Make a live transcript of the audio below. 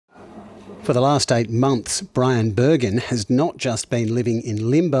For the last 8 months, Brian Bergen has not just been living in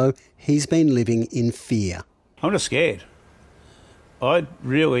limbo, he's been living in fear. I'm just scared.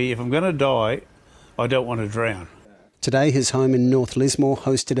 If I'm going to die, I don't want to drown. Today, his home in North Lismore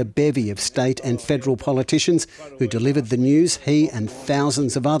hosted a bevy of state and federal politicians who delivered the news he and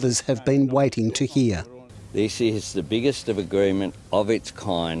thousands of others have been waiting to hear. This is the biggest agreement of its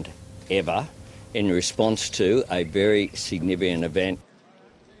kind ever in response to a very significant event.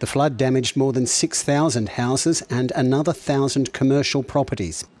 The flood damaged more than 6,000 houses and another 1,000 commercial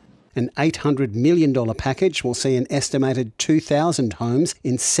properties. An $800 million package will see an estimated 2,000 homes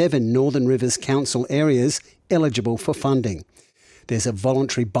in 7 Northern Rivers Council areas eligible for funding. There's a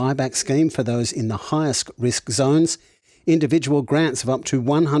voluntary buyback scheme for those in the highest risk zones, individual grants of up to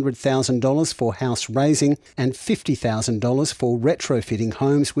 $100,000 for house raising and $50,000 for retrofitting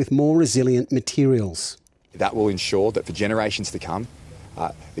homes with more resilient materials. That will ensure that for generations to come,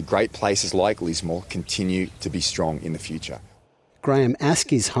 the great places like Lismore continue to be strong in the future. Graham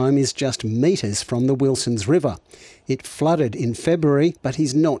Askey's home is just metres from the Wilsons River. It flooded in February, but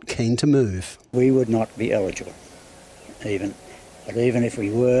he's not keen to move. We would not be eligible, but even if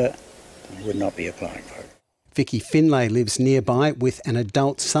we were, we would not be applying for it. Vicky Finlay lives nearby with an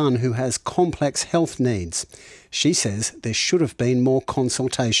adult son who has complex health needs. She says there should have been more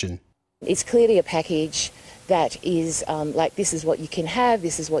consultation. It's clearly a package that is like this is what you can have,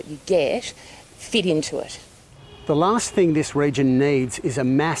 this is what you get, fit into it. The last thing this region needs is a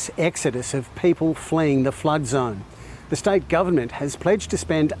mass exodus of people fleeing the flood zone. The state government has pledged to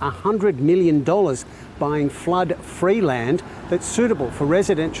spend $100 million buying flood-free land that's suitable for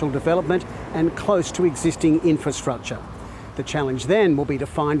residential development and close to existing infrastructure. The challenge then will be to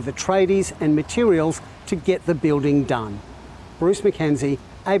find the tradies and materials to get the building done. Bruce Mackenzie,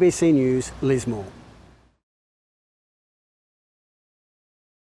 ABC News, Lismore.